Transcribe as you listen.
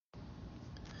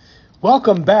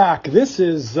Welcome back. This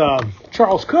is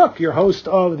Charles Cook, your host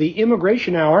of the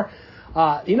Immigration Hour.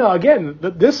 Again,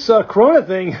 this Corona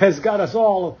thing has got us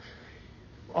all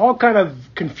kind of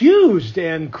confused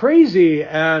and crazy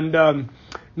and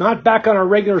not back on our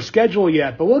regular schedule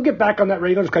yet. But we'll get back on that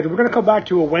regular schedule. We're going to come back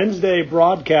to a Wednesday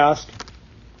broadcast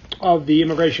of the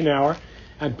Immigration Hour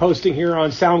and posting here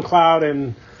on SoundCloud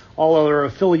and all other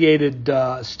affiliated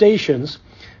stations.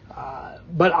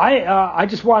 But I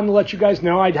just wanted to let you guys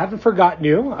know I haven't forgotten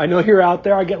you. I know you're out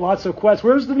there. I get lots of requests.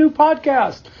 Where's the new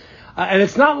podcast? And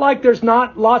it's not like there's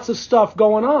not lots of stuff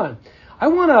going on. I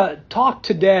want to talk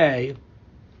today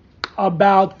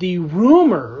about the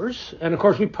rumors, and of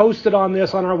course we posted on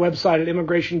this on our website at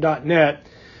immigration.net,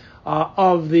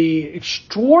 of the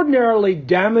extraordinarily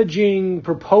damaging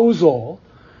proposal,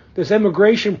 this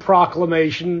immigration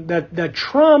proclamation that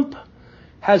Trump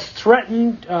has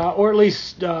threatened, or at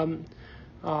least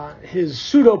his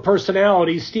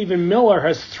pseudo-personality, Stephen Miller,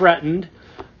 has threatened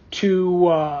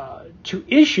to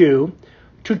issue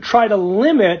to try to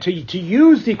limit, to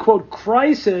use the, quote,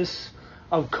 crisis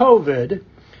of COVID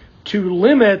to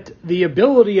limit the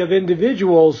ability of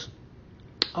individuals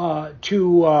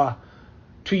to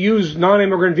use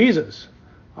non-immigrant visas,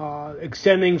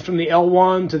 extending from the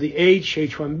L1 to the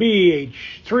H1B,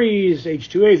 H3s,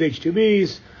 H2As,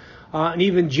 H2Bs, and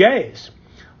even Js.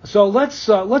 So let's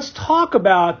talk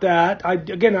about that. I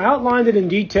outlined it in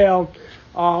detail,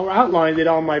 outlined it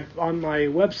on my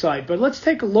website. But let's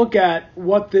take a look at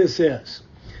what this is.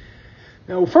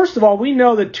 Now, first of all, we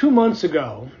know that 2 months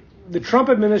ago, the Trump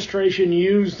administration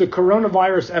used the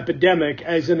coronavirus epidemic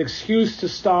as an excuse to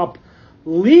stop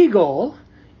legal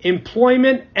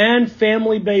employment and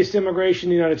family-based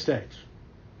immigration in the United States.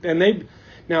 And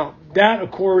now that, of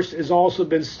course, has also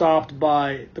been stopped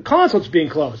by the consulates being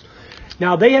closed.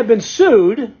 Now, they have been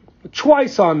sued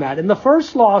twice on that. In the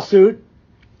first lawsuit,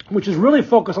 which is really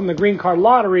focused on the green card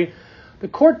lottery, the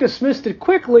court dismissed it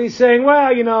quickly, saying,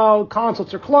 well,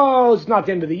 consulates are closed, it's not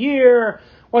the end of the year,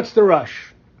 what's the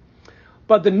rush?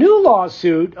 But the new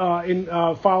lawsuit,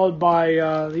 followed by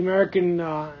the American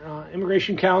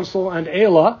Immigration Council and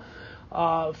AILA,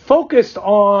 focused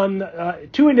on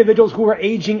two individuals who were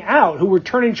aging out, who were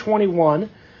turning 21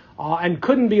 and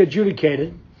couldn't be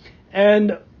adjudicated.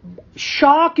 And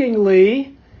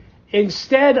shockingly,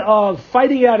 instead of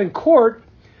fighting it out in court,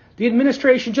 the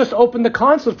administration just opened the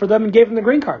consulate for them and gave them the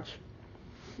green cards.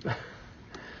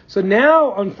 So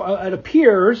now it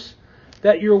appears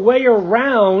that your way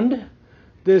around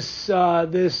this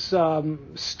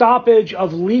stoppage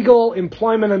of legal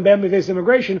employment and family-based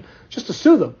immigration just to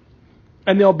sue them,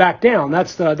 and they'll back down.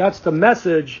 That's the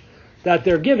message that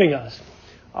they're giving us.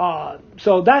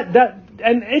 So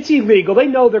and it's illegal. They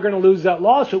know they're going to lose that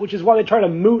lawsuit, which is why they try to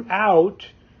moot out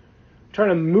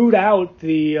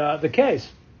the case.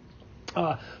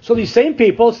 So these same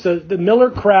people, it's the Miller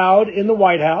crowd in the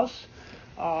White House,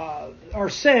 are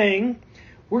saying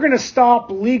we're going to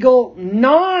stop legal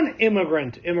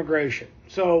non-immigrant immigration.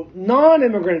 So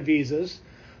non-immigrant visas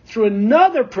through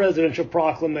another presidential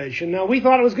proclamation. Now, we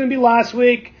thought it was going to be last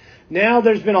week. Now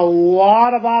there's been a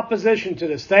lot of opposition to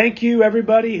this. Thank you,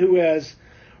 everybody who has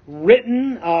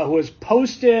written, who has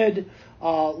posted,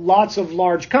 lots of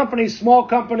large companies, small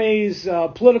companies,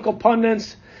 political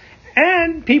pundits,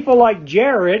 and people like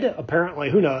Jared, apparently,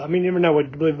 who knows? I mean, you never know what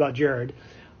to believe about Jared.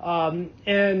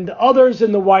 And others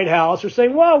in the White House are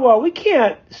saying, well, we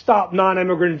can't stop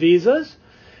non-immigrant visas.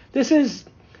 This is,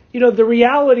 the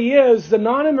reality is the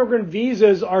non-immigrant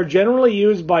visas are generally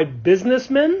used by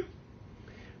businessmen,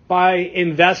 by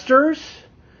investors,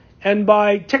 and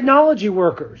by technology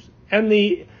workers. And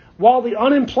while the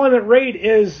unemployment rate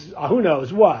is, who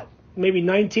knows what, maybe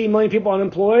 19 million people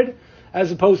unemployed,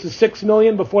 as opposed to 6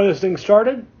 million before this thing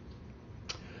started.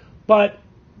 But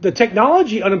the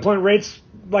technology unemployment rate's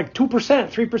like 2%,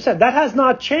 3%. That has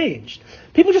not changed.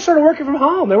 People just started working from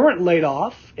home. They weren't laid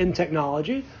off in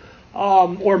technology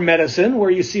or medicine,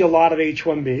 where you see a lot of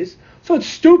H-1Bs. So it's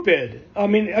stupid. I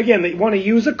mean, again, they want to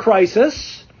use a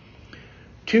crisis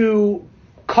to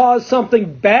cause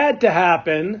something bad to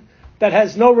happen that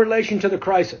has no relation to the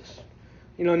crisis.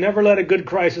 Never let a good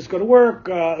crisis go to work,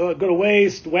 go to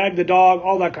waste, wag the dog,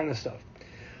 all that kind of stuff.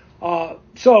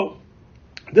 So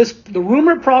the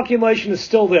rumor proclamation is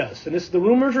still this, and the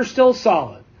rumors are still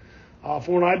solid.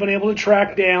 From what I've been able to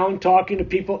track down, talking to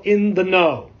people in the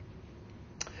know,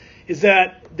 is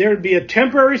that there would be a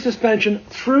temporary suspension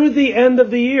through the end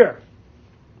of the year.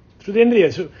 Through the end of the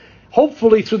year. So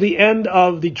hopefully through the end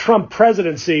of the Trump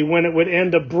presidency, when it would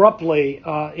end abruptly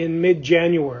in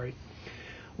mid-January.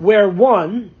 Where,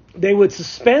 one, they would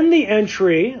suspend the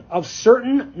entry of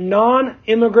certain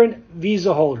non-immigrant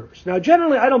visa holders. Now,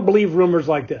 generally, I don't believe rumors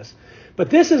like this, but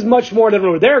this is much more than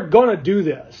rumor. They're going to do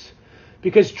this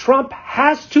because Trump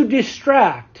has to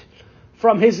distract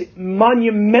from his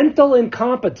monumental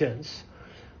incompetence,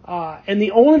 and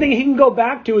the only thing he can go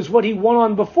back to is what he won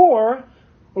on before,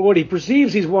 or what he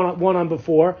perceives he's won on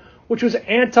before, which was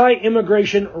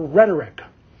anti-immigration rhetoric.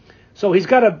 So he's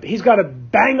got to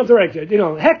bang up the rhetoric.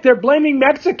 Heck, they're blaming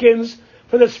Mexicans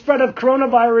for the spread of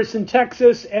coronavirus in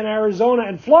Texas and Arizona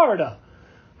and Florida.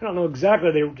 I don't know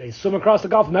exactly. They swim across the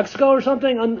Gulf of Mexico or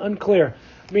something? Unclear.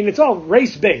 I mean, it's all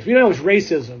race-based. We know it's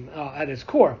racism at its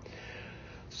core.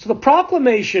 So the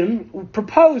proclamation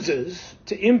proposes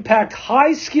to impact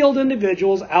high-skilled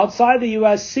individuals outside the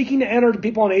U.S. seeking to enter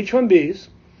people on H-1Bs,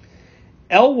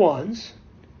 L-1s,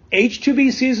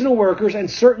 H-2B seasonal workers, and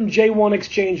certain J-1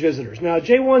 exchange visitors. Now,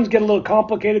 J-1s get a little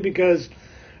complicated because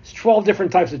it's 12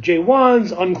 different types of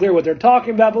J-1s, unclear what they're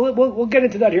talking about, but we'll get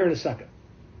into that here in a second.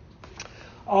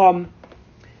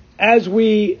 As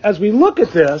we look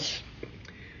at this,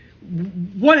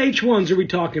 what H-1s are we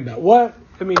talking about?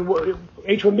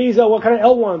 H-1Bs, what kind of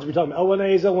L-1s are we talking about?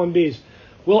 L-1As, L-1Bs.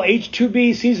 Will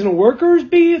H-2B seasonal workers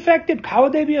be affected? How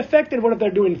would they be affected? What if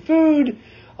they're doing food?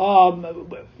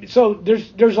 So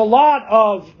there's a lot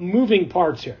of moving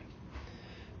parts here.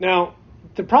 Now,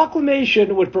 the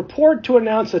proclamation would purport to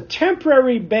announce a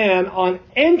temporary ban on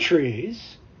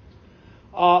entries,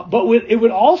 but it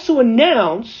would also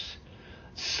announce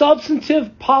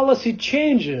substantive policy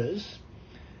changes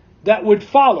that would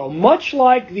follow, much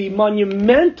like the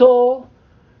monumental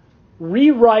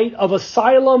rewrite of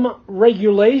asylum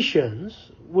regulations,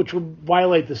 which would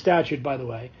violate the statute, by the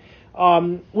way,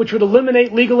 which would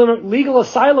eliminate legal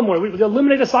asylum, or would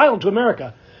eliminate asylum to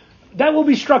America. That will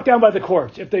be struck down by the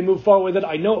courts if they move forward with it.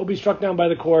 I know it will be struck down by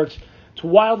the courts. It's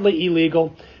wildly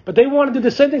illegal. But they want to do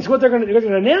the same thing. So what they're going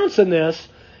to announce in this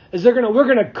is we're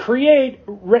going to create,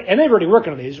 and they're already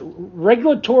working on these,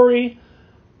 regulatory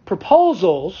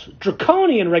proposals,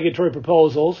 draconian regulatory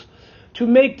proposals, to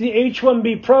make the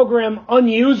H-1B program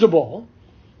unusable,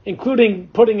 including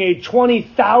putting a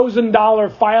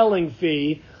 $20,000 filing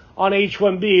fee on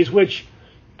H-1Bs, which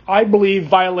I believe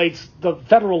violates the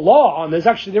federal law on this.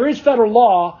 Actually, there is federal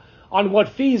law on what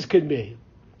fees can be.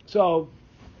 So,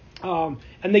 and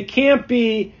they can't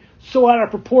be so out of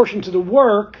proportion to the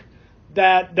work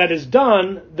that is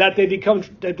done that they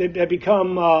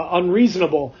become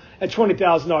unreasonable at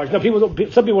 $20,000. Now,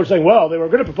 some people are saying, well, they were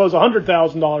going to propose a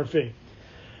 $100,000 fee.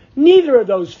 Neither of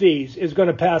those fees is going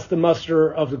to pass the muster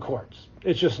of the courts.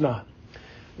 It's just not.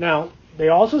 Now, they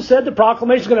also said the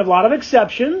proclamation is going to have a lot of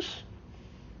exceptions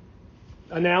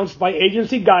announced by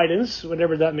agency guidance,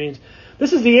 whatever that means.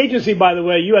 This is the agency, by the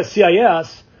way,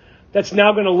 USCIS, that's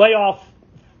now going to lay off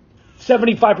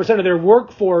 75% of their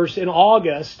workforce in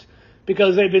August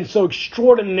because they've been so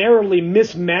extraordinarily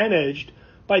mismanaged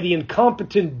by the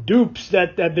incompetent dupes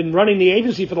that have been running the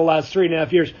agency for the last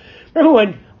 3.5 years. Remember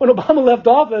when Obama left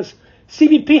office,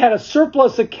 CBP had a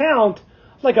surplus account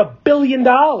like $1 billion.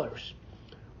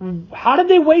 How did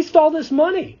they waste all this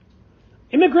money?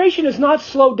 Immigration has not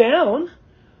slowed down.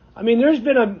 I mean, there's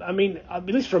been at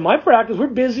least for my practice, we're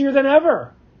busier than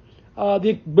ever.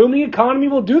 The booming economy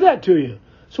will do that to you.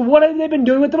 So what have they been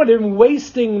doing with the money? They've been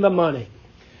wasting the money.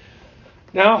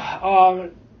 Now,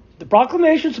 the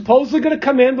proclamation is supposedly going to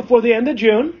come in before the end of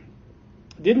June.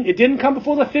 It didn't come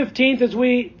before the 15th as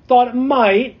we thought it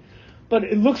might, but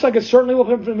it looks like it certainly will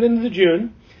come from the end of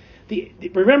June.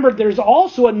 Remember, there's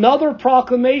also another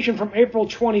proclamation from April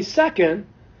 22nd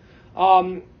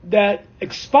that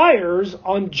expires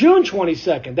on June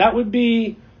 22nd. That would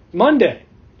be Monday.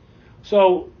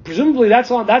 So presumably that's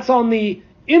on the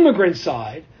immigrant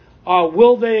side.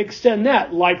 Will they extend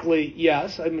that? Likely,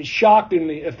 yes. I mean, shocked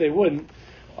if they wouldn't.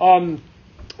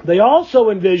 They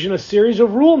also envision a series of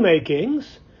rulemakings,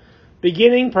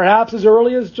 beginning perhaps as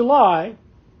early as July,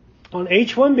 on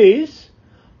H-1Bs,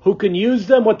 who can use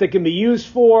them, what they can be used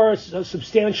for,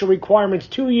 substantial requirements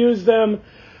to use them,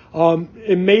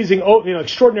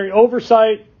 extraordinary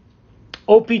oversight,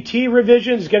 OPT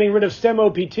revisions, getting rid of STEM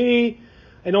OPT,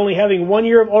 and only having 1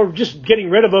 year, or just getting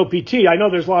rid of OPT. I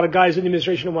know there's a lot of guys in the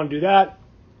administration who want to do that.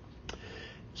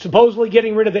 Supposedly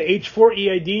getting rid of the H-4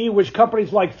 EAD, which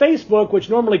companies like Facebook, which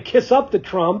normally kiss up to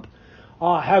Trump,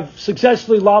 have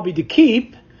successfully lobbied to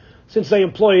keep, since they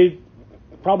employ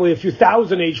probably a few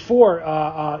thousand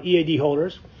H-4 EAD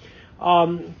holders.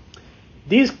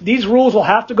 These rules will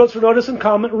have to go through notice and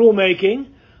comment rulemaking,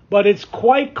 but it's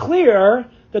quite clear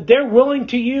that they're willing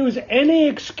to use any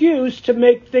excuse to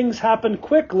make things happen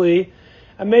quickly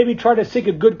and maybe try to seek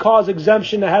a good cause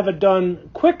exemption to have it done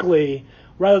quickly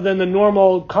rather than the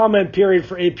normal comment period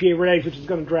for APA regs, which is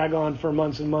going to drag on for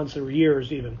months and months or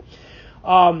years even.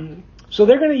 So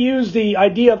they're going to use the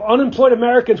idea of unemployed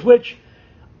Americans, which,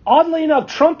 oddly enough,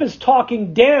 Trump is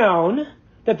talking down,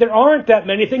 that there aren't that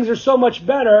many. Things are so much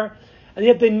better, and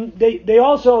yet they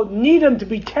also need them to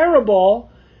be terrible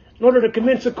in order to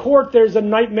convince a court there's a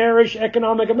nightmarish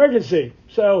economic emergency.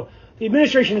 So the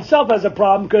administration itself has a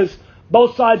problem because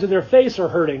both sides of their face are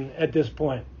hurting at this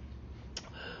point.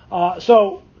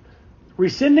 So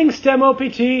rescinding STEM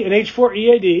OPT and H-4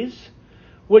 EADs,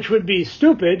 which would be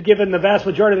stupid given the vast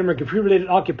majority of them are computer-related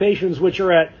occupations, which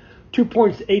are at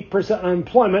 2.8%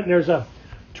 unemployment. And there's a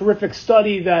terrific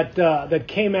study that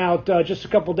came out just a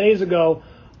couple days ago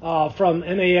from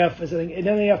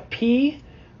NAFP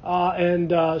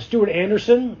and Stuart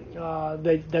Anderson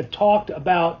that talked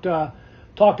about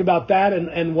that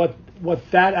and what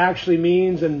that actually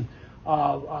means, and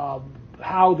how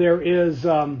there is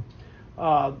a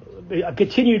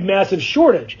continued massive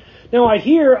shortage. Now, I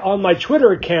hear on my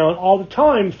Twitter account all the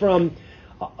time from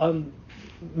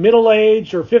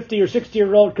middle-aged or 50 or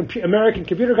 60-year-old American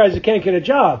computer guys that can't get a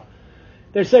job.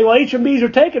 They say, well, H-1Bs are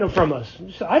taking them from us.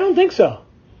 I don't think so.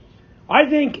 I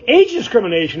think age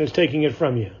discrimination is taking it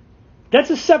from you. That's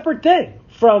a separate thing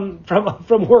from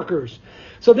workers.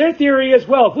 So their theory is,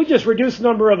 well, if we just reduce the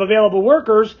number of available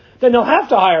workers, then they'll have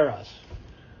to hire us.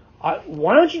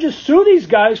 Why don't you just sue these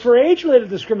guys for age-related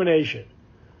discrimination?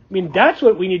 I mean, that's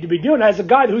what we need to be doing. As a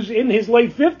guy who's in his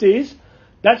late 50s,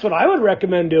 that's what I would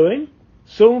recommend doing.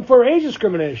 Sue them for age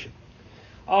discrimination.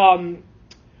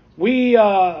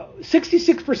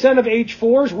 66% of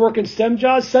H-4s work in STEM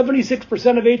jobs.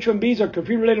 76% of H-1Bs are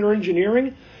computer-related or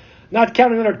engineering. Not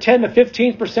counting another 10 to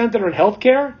 15% that are in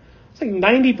healthcare. It's like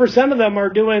 90% of them are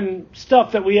doing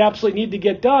stuff that we absolutely need to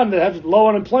get done that have low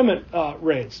unemployment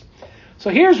rates. So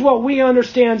here's what we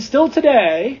understand still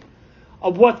today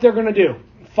of what they're going to do.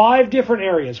 5 different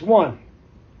areas. 1,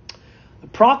 the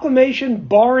proclamation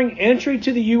barring entry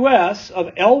to the U.S.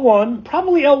 of L1,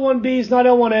 probably L1Bs, not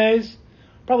L1As,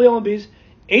 probably L1Bs,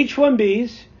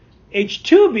 H1Bs,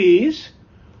 H2Bs,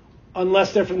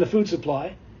 unless they're from the food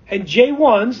supply, and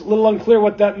J1s. A little unclear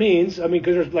what that means. I mean,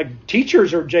 because there's like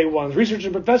teachers are J1s, researchers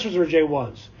and professors are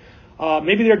J1s.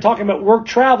 Maybe they're talking about work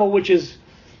travel, which is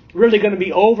really going to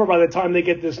be over by the time they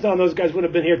get this done. Those guys would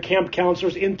have been here, camp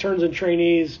counselors, interns, and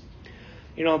trainees.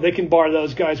 You know, they can bar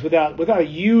those guys without a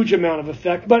huge amount of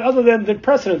effect, but other than the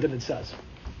precedent that it says.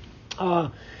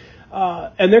 And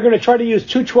they're going to try to use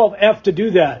 212F to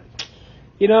do that.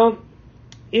 You know,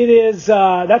 it is,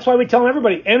 that's why we tell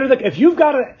everybody, if you've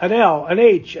got an L, an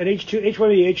H, an H2,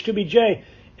 H1B, H2BJ,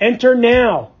 enter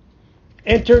now.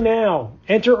 Enter now.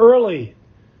 Enter early.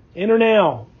 Enter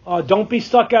now. Don't be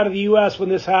stuck out of the U.S. when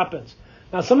this happens.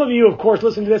 Now, some of you, of course,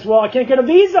 listen to this, well, I can't get a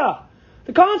visa.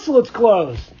 The consulate's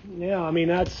closed. Yeah, I mean,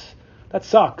 that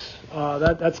sucks.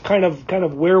 That's kind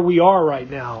of where we are right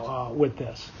now with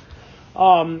this.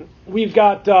 We've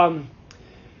got,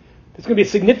 there's going to be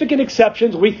significant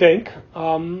exceptions, we think.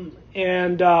 Anybody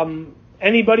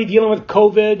dealing with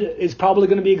COVID is probably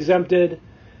going to be exempted.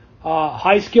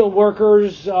 High-skilled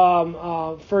workers,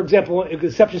 for example,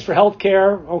 exceptions for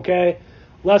healthcare, okay.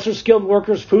 Lesser skilled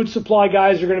workers, food supply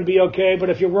guys are going to be okay. But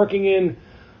if you're working in,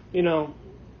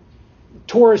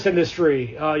 tourist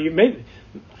industry, you may.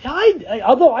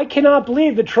 Although I cannot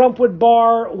believe that Trump would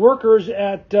bar workers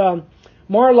at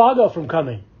Mar-a-Lago from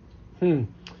coming. The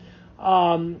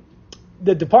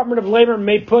Department of Labor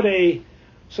may put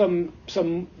some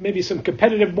more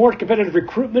competitive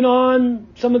recruitment on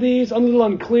some of these. A little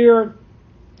unclear.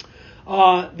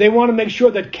 They want to make sure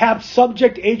that capped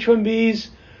subject H-1Bs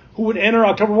who would enter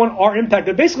October 1 are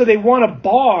impacted. Basically, they want to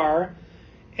bar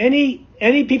any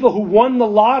people who won the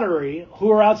lottery who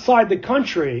are outside the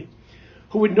country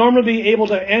who would normally be able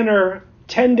to enter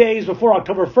 10 days before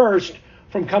October 1st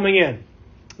from coming in.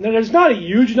 Now, there's not a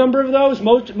huge number of those.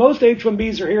 Most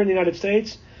H-1Bs are here in the United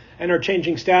States and are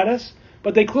changing status,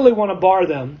 but they clearly want to bar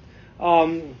them.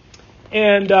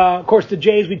 Of course, the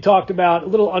J's we talked about, a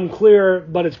little unclear,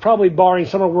 but it's probably barring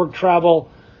summer work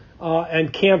travel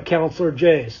and camp counselor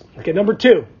J's. Okay, number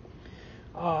 2.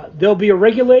 There'll be a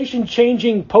regulation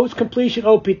changing post-completion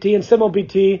OPT and STEM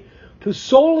OPT to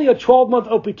solely a 12-month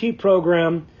OPT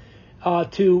program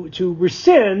to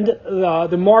rescind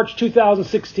the March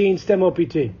 2016 STEM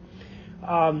OPT.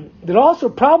 They're also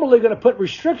probably going to put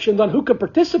restrictions on who can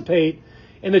participate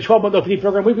in the 12-month OPT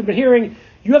program. We've been hearing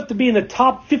you have to be in the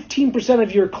top 15%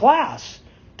 of your class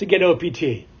to get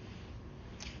OPT.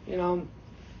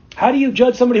 How do you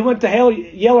judge somebody who went to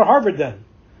Yale or Harvard then?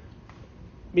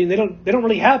 I mean, they don't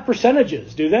really have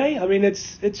percentages, do they? I mean,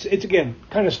 it's again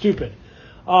kind of stupid.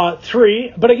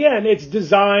 3. But again, it's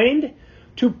designed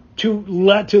to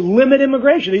limit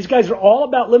immigration. These guys are all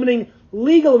about limiting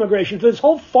legal immigration. So this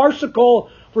whole farcical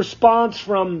response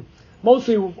from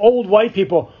mostly old white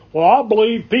people, well, I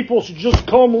believe people should just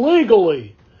come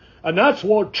legally, and that's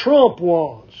what Trump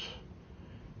wants.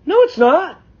 No, it's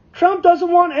not. Trump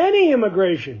doesn't want any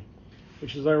immigration,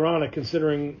 which is ironic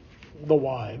considering the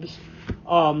wives.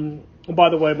 By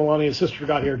the way, Melania's sister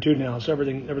got here too now, so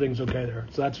everything's okay there.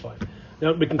 So that's fine.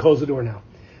 Now we can close the door now.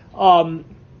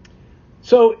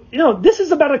 So, this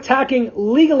is about attacking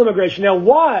legal immigration. Now,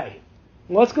 why?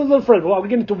 Well, let's go a little further. Well, we'll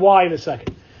get into why in a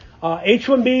second.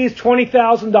 H-1Bs,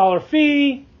 $20,000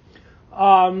 fee,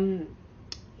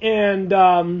 and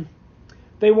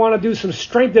they want to do some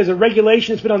strength. There's a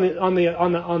regulation that's been on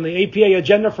the APA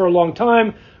agenda for a long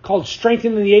time called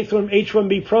strengthening the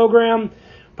H-1B program,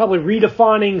 probably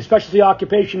redefining specialty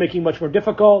occupation, making it much more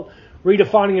difficult,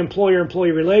 redefining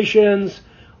employer-employee relations,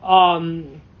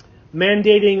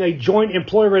 mandating a joint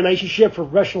employer relationship for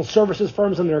professional services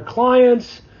firms and their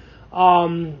clients,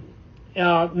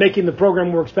 making the program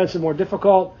more expensive, more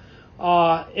difficult,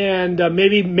 and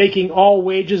maybe making all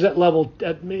wages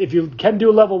if you can do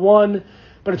a level 1,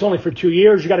 but it's only for 2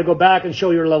 years, you got to go back and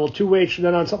show your level 2 wage from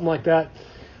then on, something like that.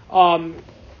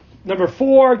 Number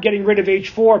 4, getting rid of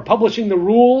H4, publishing the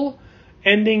rule,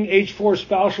 ending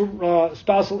H4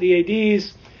 spousal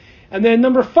EADs. And then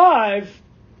number 5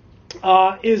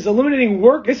 is eliminating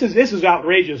work. This is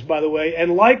outrageous, by the way,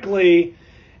 and likely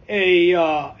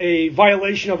a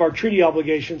violation of our treaty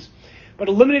obligations. But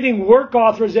eliminating work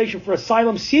authorization for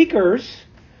asylum seekers,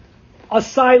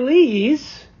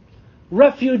 asylees,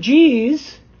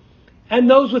 refugees, and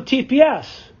those with TPS.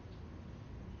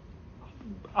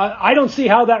 I don't see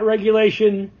how that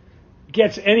regulation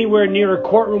gets anywhere near a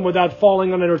courtroom without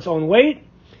falling under its own weight.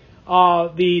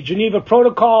 The Geneva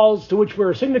Protocols, to which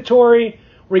we're a signatory,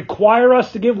 require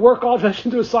us to give work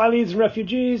authorization to asylees and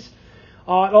refugees.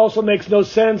 It also makes no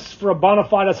sense for a bona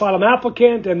fide asylum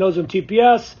applicant and those in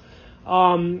TPS.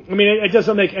 It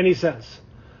doesn't make any sense.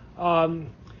 So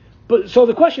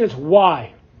the question is,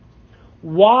 why?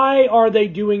 Why are they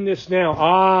doing this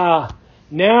now?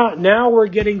 Now we're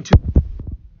getting to...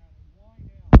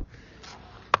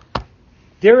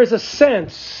 There is a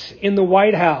sense in the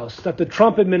White House that the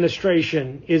Trump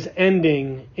administration is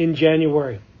ending in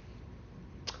January.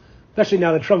 Especially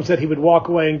now that Trump said he would walk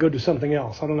away and go do something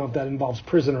else. I don't know if that involves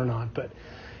prison or not, but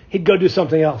he'd go do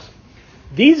something else.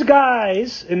 These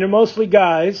guys, and they're mostly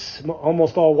guys,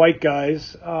 almost all white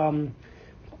guys,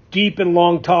 deep and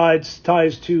long ties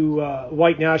to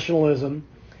white nationalism,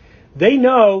 they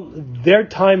know their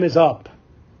time is up.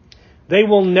 They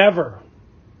will never,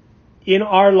 in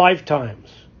our lifetimes,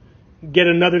 get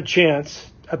another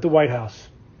chance at the White House.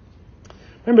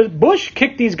 Remember, Bush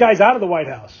kicked these guys out of the White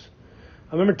House.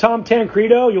 I remember Tom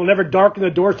Tancredo, you'll never darken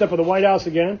the doorstep of the White House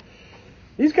again.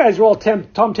 These guys are all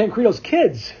Tom Tancredo's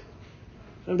kids.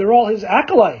 They're all his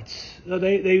acolytes.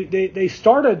 They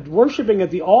started worshiping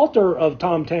at the altar of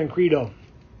Tom Tancredo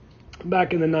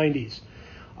back in the 90s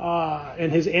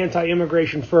and his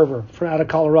anti-immigration fervor out of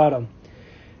Colorado.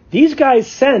 These guys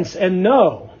sense and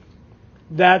know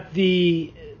that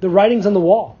the writing's on the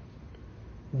wall.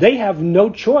 They have no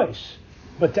choice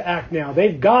but to act now.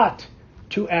 They've got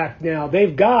to act now.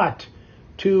 They've got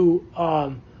to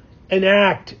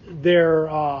enact their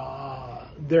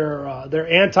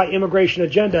anti-immigration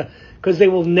agenda because they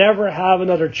will never have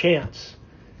another chance.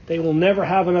 They will never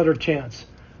have another chance.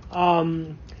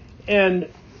 And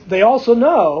they also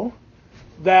know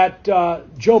that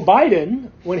Joe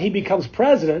Biden, when he becomes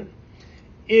president,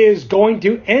 is going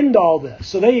to end all this.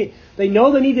 So they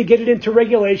know they need to get it into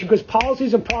regulation because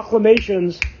policies and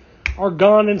proclamations are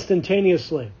gone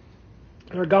instantaneously.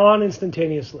 They're gone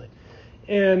instantaneously.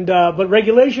 And but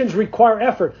regulations require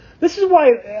effort. This is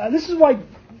why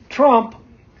Trump,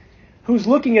 who's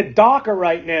looking at DACA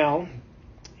right now,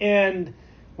 and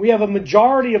we have a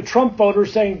majority of Trump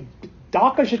voters saying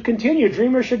DACA should continue,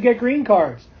 Dreamers should get green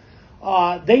cards.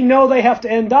 They know they have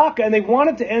to end DACA, and they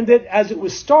wanted to end it as it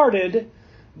was started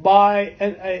by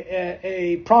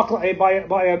a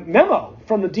memo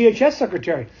from the DHS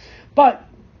secretary. But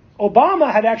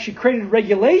Obama had actually created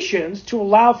regulations to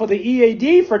allow for the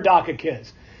EAD for DACA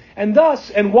kids. And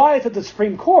why it's at the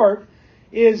Supreme Court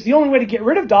is the only way to get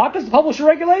rid of DACA is to publish a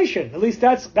regulation. At least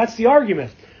that's the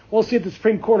argument. We'll see if the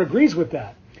Supreme Court agrees with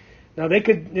that. Now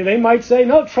they might say,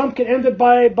 no, Trump can end it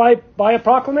by a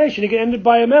proclamation. He can end it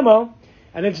by a memo,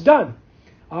 and it's done.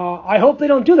 I hope they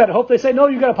don't do that. I hope they say, no,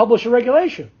 you've got to publish a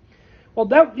regulation. Well,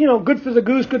 that, good for the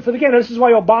goose, good for the gander. This is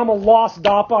why Obama lost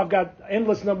DAPA. I've got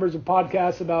endless numbers of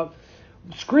podcasts about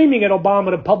screaming at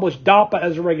Obama to publish DAPA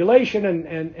as a regulation,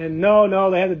 and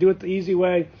no, they had to do it the easy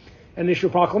way and issue a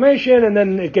proclamation, and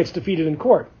then it gets defeated in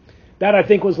court. That, I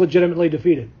think, was legitimately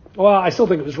defeated. Well, I still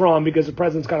think it was wrong because the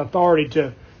president's got authority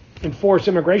to enforce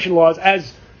immigration laws,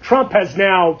 as Trump has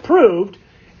now proved,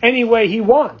 any way he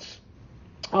wants.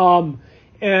 Trump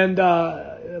has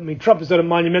done it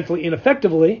monumentally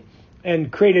ineffectively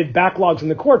and created backlogs in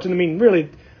the courts. And really,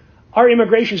 our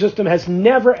immigration system has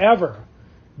never, ever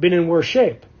been in worse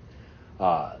shape.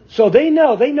 So they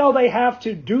know they have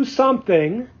to do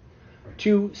something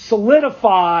to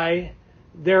solidify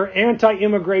their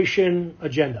anti-immigration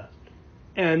agenda.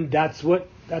 And that's what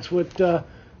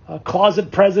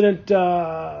closet President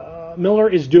Miller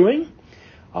is doing.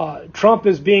 Trump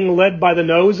is being led by the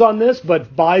nose on this,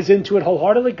 but buys into it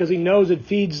wholeheartedly because he knows it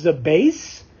feeds the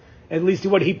base, at least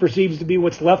what he perceives to be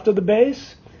what's left of the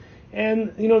base.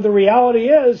 And, the reality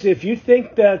is, if you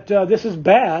think that this is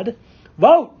bad,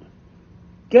 vote.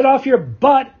 Get off your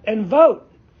butt and vote.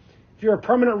 If you're a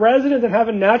permanent resident and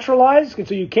haven't naturalized,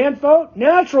 so you can't vote,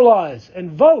 naturalize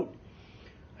and vote.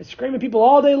 I scream at people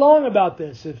all day long about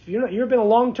this. If you've been a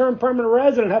long-term permanent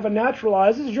resident and haven't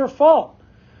naturalized, this is your fault.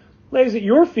 Lays at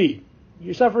your feet.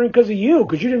 You're suffering because of you,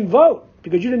 because you didn't vote,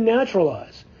 because you didn't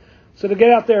naturalize. So to get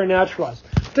out there and naturalize.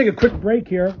 Let's take a quick break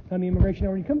here on the Immigration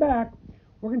Hour. When you come back,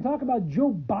 we're going to talk about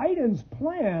Joe Biden's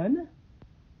plan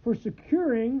for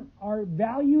securing our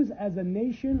values as a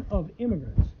nation of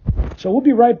immigrants. So we'll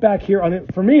be right back here on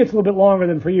it. For me, it's a little bit longer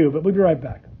than for you, but we'll be right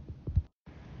back.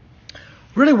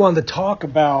 Really wanted to talk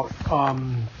about,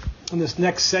 in this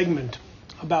next segment,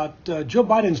 about Joe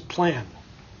Biden's plan.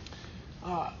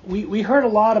 We heard a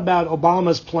lot about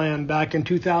Obama's plan back in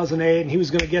 2008, and he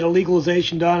was going to get a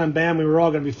legalization done, and bam, we were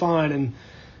all going to be fine.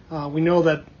 And we know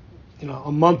that,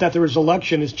 a month after his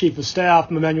election, his chief of staff,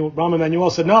 Rahm Emanuel,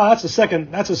 said, no, that's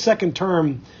a second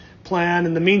term plan.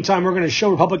 In the meantime, we're going to show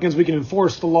Republicans we can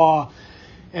enforce the law.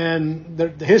 And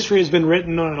the history has been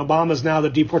written, and Obama's now the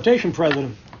deportation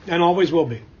president, and always will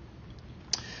be.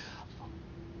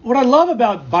 What I love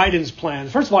about Biden's plan,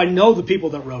 first of all, I know the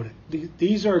people that wrote it.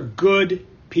 These are good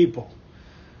people.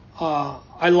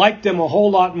 I like them a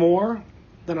whole lot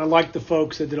than I like the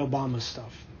folks that did Obama's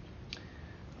stuff.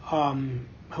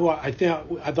 Who I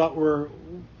thought were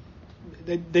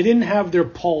they didn't have their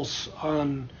pulse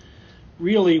on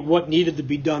really what needed to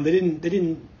be done. They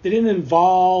didn't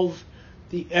involve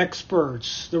the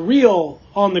experts, the real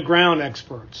on the ground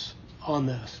experts on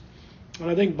this. And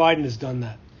I think Biden has done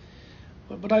that.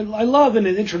 But I love in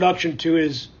an introduction to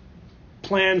his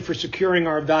plan for securing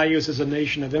our values as a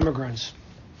nation of immigrants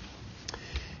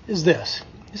is this.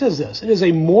 He says this: it is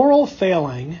a moral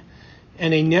failing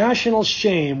and a national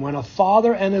shame when a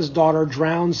father and his daughter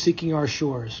drown seeking our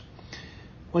shores,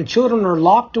 when children are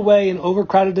locked away in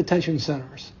overcrowded detention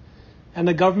centers, and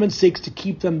the government seeks to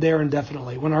keep them there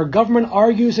indefinitely, when our government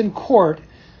argues in court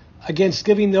against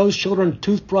giving those children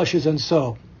toothbrushes and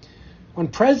soap, when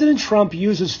President Trump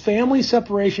uses family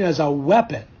separation as a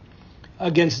weapon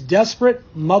against desperate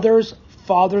mothers,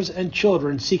 fathers, and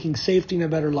children seeking safety and a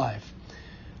better life,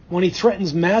 when he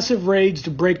threatens massive raids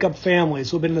to break up families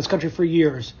who have been in this country for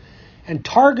years, and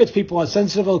targets people at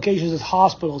sensitive locations as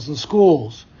hospitals and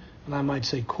schools, and I might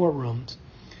say courtrooms,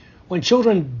 when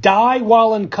children die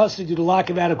while in custody due to lack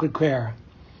of adequate care,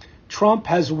 Trump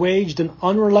has waged an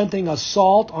unrelenting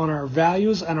assault on our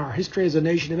values and our history as a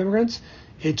nation of immigrants.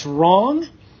 It's wrong,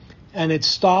 and it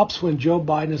stops when Joe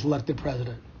Biden is elected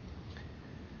president.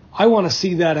 I want to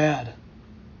see that ad.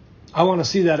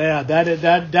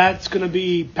 That's going to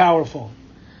be powerful.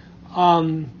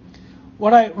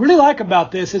 What I really like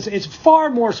about this is it's far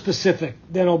more specific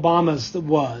than Obama's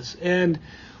was. And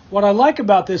what I like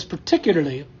about this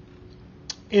particularly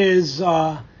is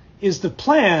the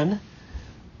plan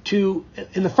to,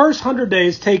 in the first 100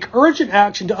 days, take urgent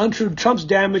action to undo Trump's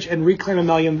damage and reclaim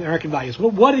American values.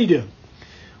 Well, what did he do?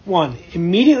 1,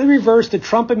 immediately reverse the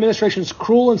Trump administration's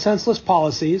cruel and senseless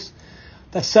policies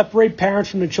that separate parents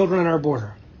from their children on our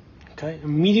border. Okay,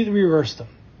 immediately reverse them.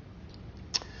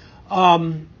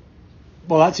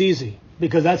 Well, that's easy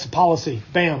because that's a policy.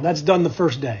 Bam, that's done the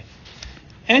first day.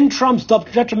 End Trump's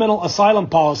detrimental asylum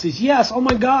policies. Yes, oh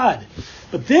my God.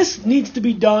 But this needs to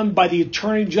be done by the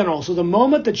Attorney General. So the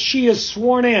moment that she is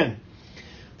sworn in,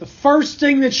 the first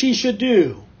thing that she should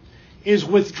do is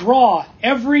withdraw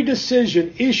every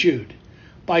decision issued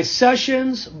by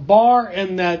Sessions, Barr,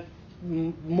 and that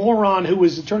moron who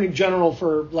was Attorney General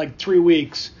for like 3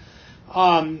 weeks,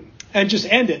 and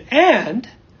just end it. And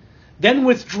then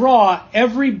withdraw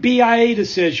every BIA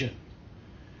decision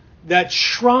that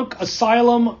shrunk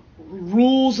asylum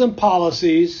rules and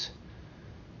policies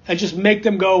and just make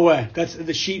them go away. That's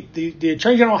the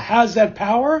Attorney General has that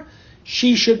power.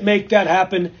 She should make that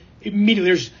happen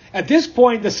immediately. At this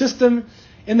point, the system,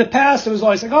 in the past, it was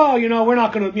always like, oh, we're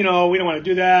not going to, we don't want to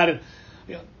do that. And,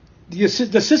 the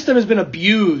system has been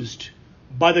abused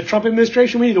by the Trump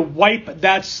administration. We need to wipe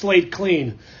that slate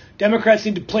clean. Democrats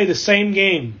need to play the same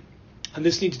game, and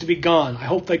this needs to be gone. I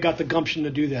hope they got the gumption to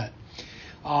do that.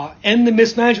 End the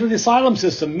mismanagement of the asylum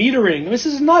system, metering. This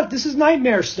is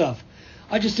nightmare stuff.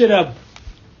 I just did a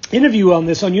interview on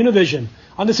this on Univision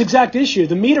on this exact issue.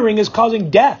 The metering is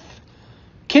causing death,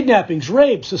 kidnappings,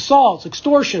 rapes, assaults,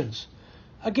 extortions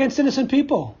against innocent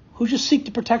people who just seek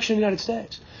the protection of the United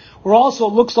States. We're also,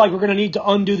 it looks like we're going to need to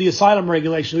undo the asylum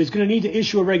regulation. He's going to need to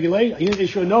issue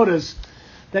a notice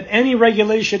that any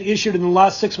regulation issued in the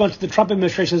last 6 months of the Trump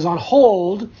administration is on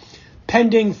hold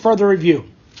pending further review.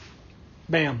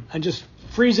 Bam. And just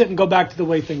freeze it and go back to the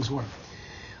way things were.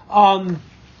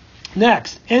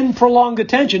 Next, end prolonged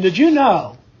detention. Did you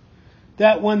know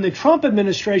that when the Trump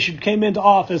administration came into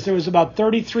office, there was about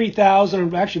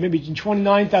 33,000, actually maybe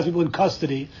 29,000 people in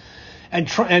custody, and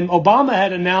Obama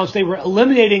had announced they were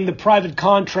eliminating the private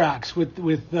contracts with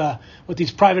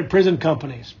these private prison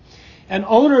companies. And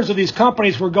owners of these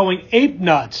companies were going ape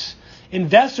nuts.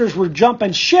 Investors were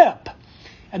jumping ship.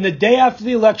 And the day after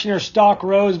the election, their stock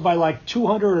rose by like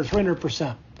 200 or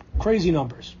 300%. Crazy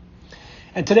numbers.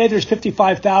 And today there's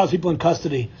 55,000 people in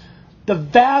custody, the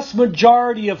vast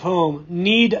majority of whom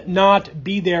need not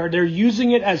be there. They're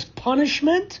using it as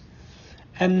punishment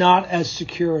and not as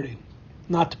security,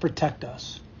 not to protect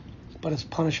us, but as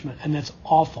punishment. And that's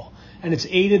awful. And it's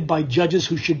aided by judges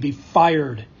who should be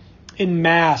fired in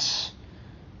mass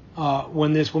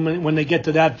when they get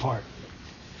to that part.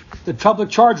 The public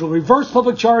charge rule, reverse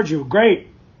public charge rule. Great.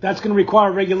 That's going to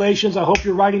require regulations. I hope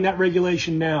you're writing that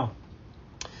regulation now.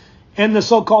 End the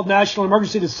so-called national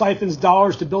emergency that siphons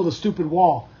dollars to build a stupid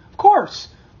wall. Of course,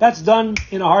 that's done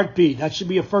in a heartbeat. That should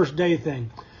be a first day thing.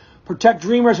 Protect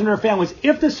dreamers and their families.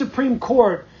 If the Supreme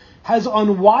Court has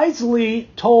unwisely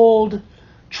told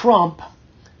Trump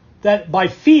that by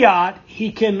fiat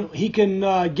he can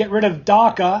get rid of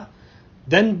DACA,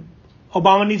 then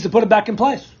Obama needs to put it back in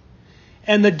place.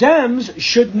 And the Dems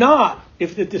should not,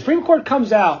 if the Supreme Court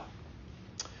comes out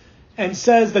and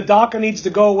says that DACA needs to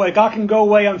go away, DACA can go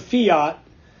away on fiat,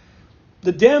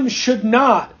 the Dems should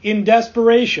not, in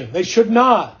desperation, they should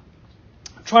not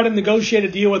try to negotiate a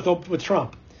deal with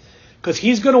Trump. Because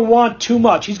he's going to want too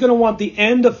much. He's going to want the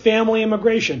end of family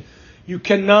immigration. You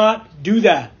cannot do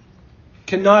that.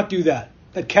 Cannot do that.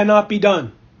 That cannot be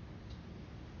done.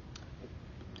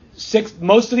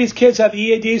 Most of these kids have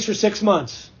EADs for 6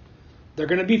 months. They're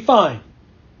going to be fine.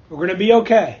 We're going to be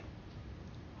okay.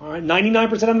 All right,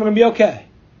 99% of them are going to be okay.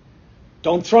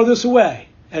 Don't throw this away.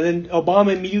 And then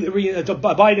Biden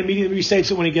immediately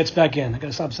restates it when he gets back in. I got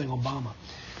to stop saying Obama.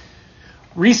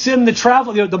 Rescind the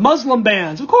travel, the Muslim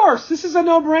bans. Of course, this is a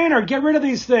no-brainer. Get rid of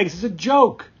these things. It's a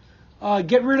joke.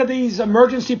 Get rid of these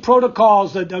emergency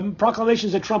protocols, the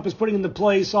proclamations that Trump is putting into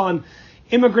place on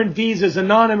immigrant visas and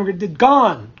non-immigrant.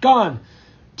 Gone.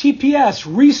 TPS,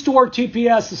 restore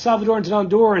TPS to Salvadorans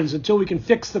and Hondurans until we can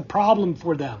fix the problem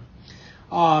for them.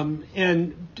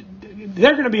 And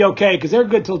they're going to be okay because they're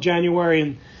good till January.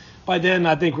 And by then,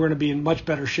 I think we're going to be in much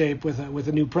better shape with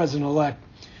a new president-elect.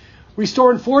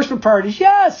 Restore enforcement priorities.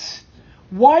 Yes.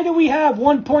 Why do we have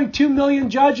 1.2 million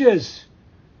judges?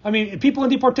 I mean, people in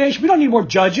deportation. We don't need more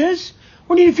judges.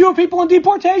 We need fewer people in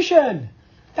deportation.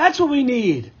 That's what we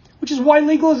need, which is why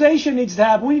legalization needs to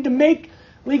happen. We need to make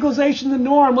legalization the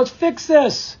norm. Let's fix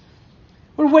this.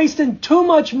 We're wasting too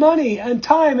much money and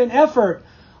time and effort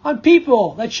on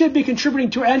people that should be contributing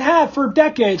to and have for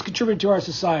decades contributed to our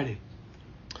society.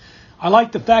 I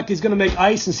like the fact he's going to make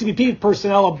ICE and CBP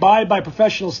personnel abide by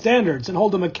professional standards and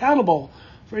hold them accountable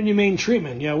for inhumane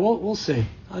treatment. Yeah, we'll see.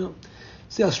 I don't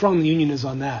see how strong the union is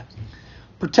on that.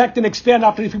 Protect and expand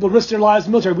opportunities for people to risk their lives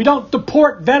in the military. We don't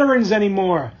deport veterans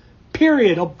anymore.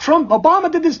 Period.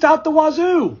 Obama did this out the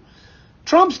wazoo.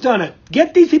 Trump's done it.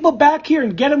 Get these people back here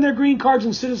and get them their green cards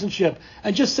and citizenship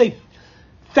and just say,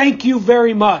 thank you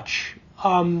very much.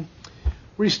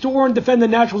 Restore and defend the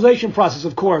naturalization process,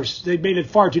 of course. They've made it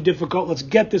far too difficult. Let's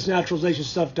get this naturalization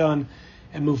stuff done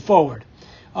and move forward.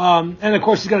 And, of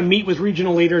course, he's going to meet with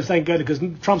regional leaders, thank God, because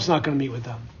Trump's not going to meet with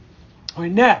them. All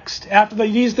right, next, after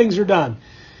these things are done,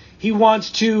 he wants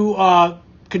to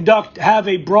have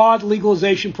a broad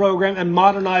legalization program and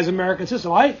modernize American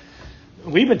system.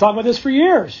 We've been talking about this for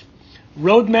years.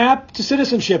 Roadmap to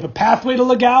citizenship, a pathway to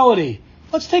legality.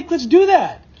 Let's do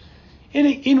that.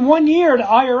 In 1 year, the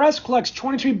IRS collects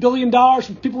 $23 billion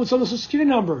from people with Social Security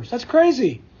numbers. That's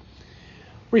crazy.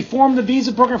 Reform the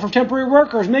visa program for temporary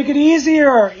workers. Make it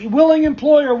easier. Willing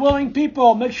employer, willing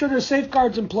people. Make sure there's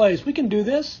safeguards in place. We can do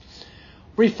this.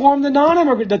 Reform the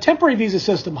non-immigrant, the temporary visa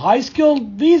system.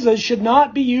 High-skilled visas should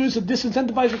not be used to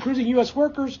disincentivize recruiting U.S.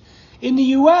 workers in the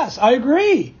U.S. I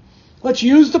agree. Let's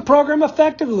use the program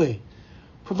effectively.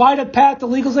 Provide a path to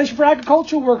legalization for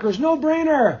agricultural workers.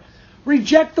 No-brainer.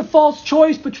 Reject the false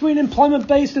choice between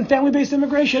employment-based and family-based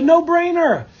immigration.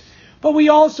 No-brainer. But we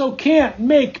also can't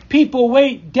make people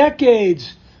wait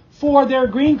decades for their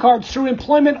green cards through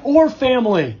employment or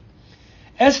family.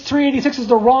 S-386 is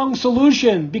the wrong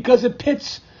solution because it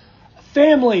pits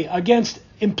family against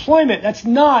employment. That's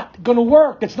not going to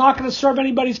work. It's not going to serve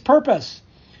anybody's purpose.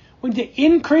 We need to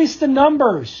increase the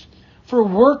numbers for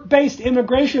work-based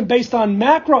immigration based on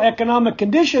macroeconomic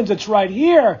conditions. It's right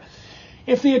here.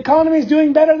 If the economy is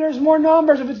doing better, there's more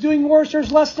numbers. If it's doing worse,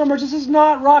 there's less numbers. This is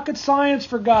not rocket science,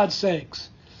 for God's sakes.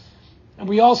 And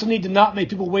we also need to not make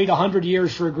people wait 100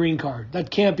 years for a green card. That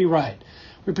can't be right.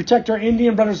 We protect our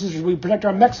Indian brothers and sisters. We protect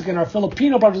our Mexican, our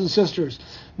Filipino brothers and sisters.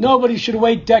 Nobody should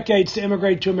wait decades to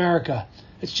immigrate to America.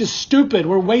 It's just stupid.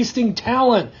 We're wasting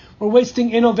talent. We're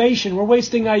wasting innovation. We're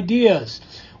wasting ideas.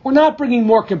 We're not bringing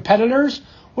more competitors.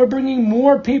 We're bringing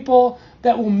more people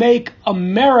that will make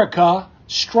America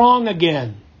strong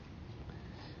again.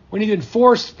 We need to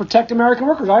enforce, protect American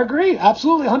workers. I agree.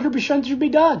 Absolutely. 100% should be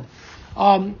done.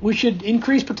 We should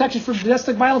increase protections for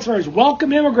domestic violence victims.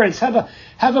 Welcome immigrants. Have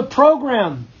a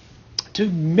program to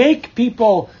make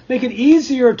it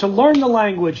easier to learn the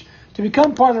language, to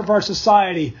become part of our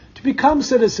society, to become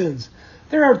citizens.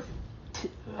 There are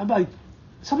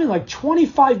something like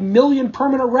 25 million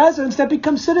permanent residents that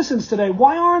become citizens today.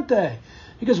 Why aren't they?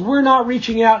 Because we're not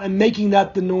reaching out and making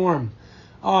that the norm.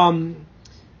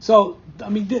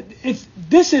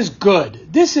 This is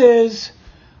good. This is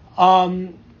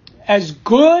as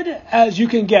good as you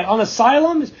can get. On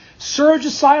asylum, surge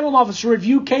asylum officer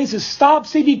review cases. Stop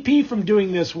CBP from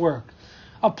doing this work.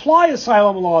 Apply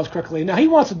asylum laws correctly. Now, he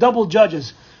wants to double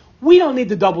judges. We don't need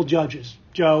the double judges,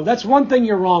 Joe. That's one thing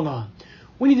you're wrong on.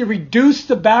 We need to reduce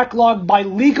the backlog by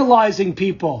legalizing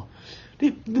people.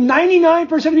 The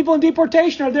 99% of people in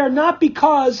deportation are there not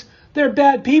because they're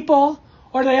bad people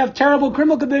or they have terrible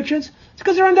criminal convictions. It's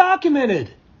because they're undocumented.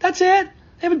 That's it.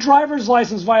 They have a driver's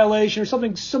license violation or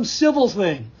something, some civil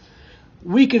thing.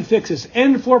 We can fix this.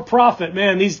 End for profit.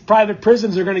 Man, these private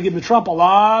prisons are going to give Trump a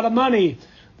lot of money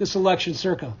this election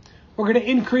circa. We're going to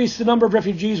increase the number of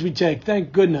refugees we take.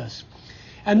 Thank goodness.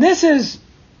 And this is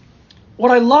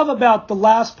what I love about the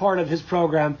last part of his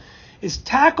program is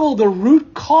tackle the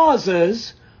root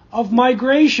causes of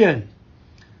migration.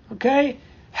 Okay?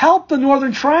 Help the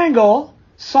Northern Triangle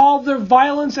solve their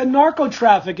violence and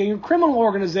narco-trafficking and criminal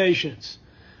organizations.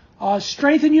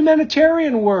 Strengthen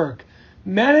humanitarian work.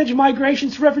 Manage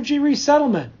migration to refugee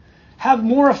resettlement. Have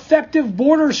more effective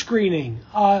border screening.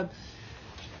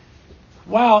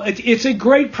 It's a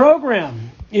great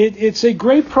program. It's a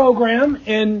great program,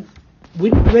 and we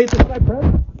didn't rate this guy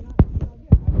president.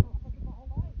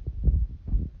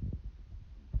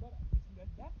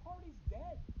 That party's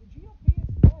dead. The GOP is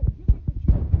dead. If you think the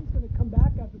GOP is going to come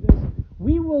back after this,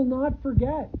 we will not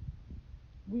forget.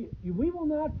 We will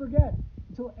not forget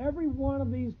until every one of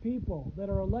these people that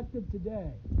are elected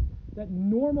today that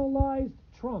normalized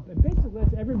Trump, and basically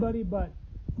that's everybody but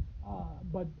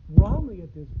Romney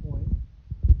at this point,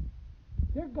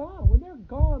 they're gone. When they're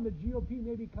gone, the GOP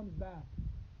maybe comes back.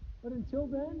 But until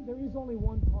then, there is only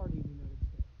one party in the United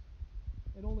States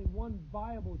and only one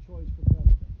viable choice for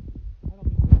president. I don't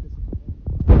mean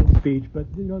to make this a speech, but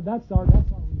that's our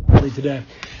reality today.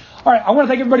 All right, I want to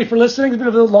thank everybody for listening. It's been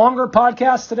a little longer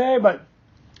podcast today, but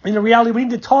in the reality, we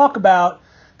need to talk about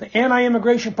the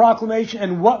Anti-Immigration Proclamation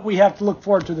and what we have to look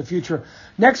forward to in the future.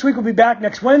 Next week, we'll be back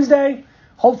next Wednesday,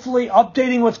 hopefully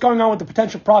updating what's going on with the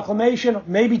potential proclamation,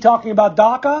 maybe talking about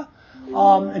DACA.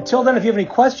 Until then, if you have any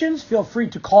questions, feel free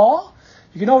to call.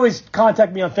 You can always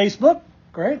contact me on Facebook.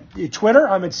 Great. Twitter,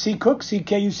 I'm at ccook,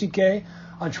 C-K-U-C-K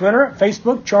on Twitter.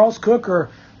 Facebook, Charles Cook or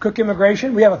Cook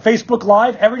Immigration. We have a Facebook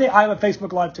Live every day. I have a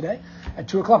Facebook Live today at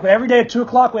 2 o'clock. But every day at 2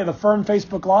 o'clock, we have a firm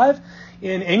Facebook Live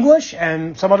in English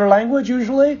and some other language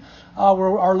usually,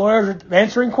 where our lawyers are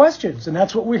answering questions. And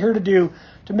that's what we're here to do,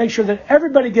 to make sure that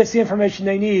everybody gets the information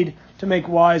they need to make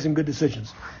wise and good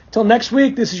decisions. Until next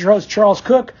week, this is your host, Charles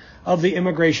Cook of the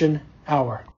Immigration Hour.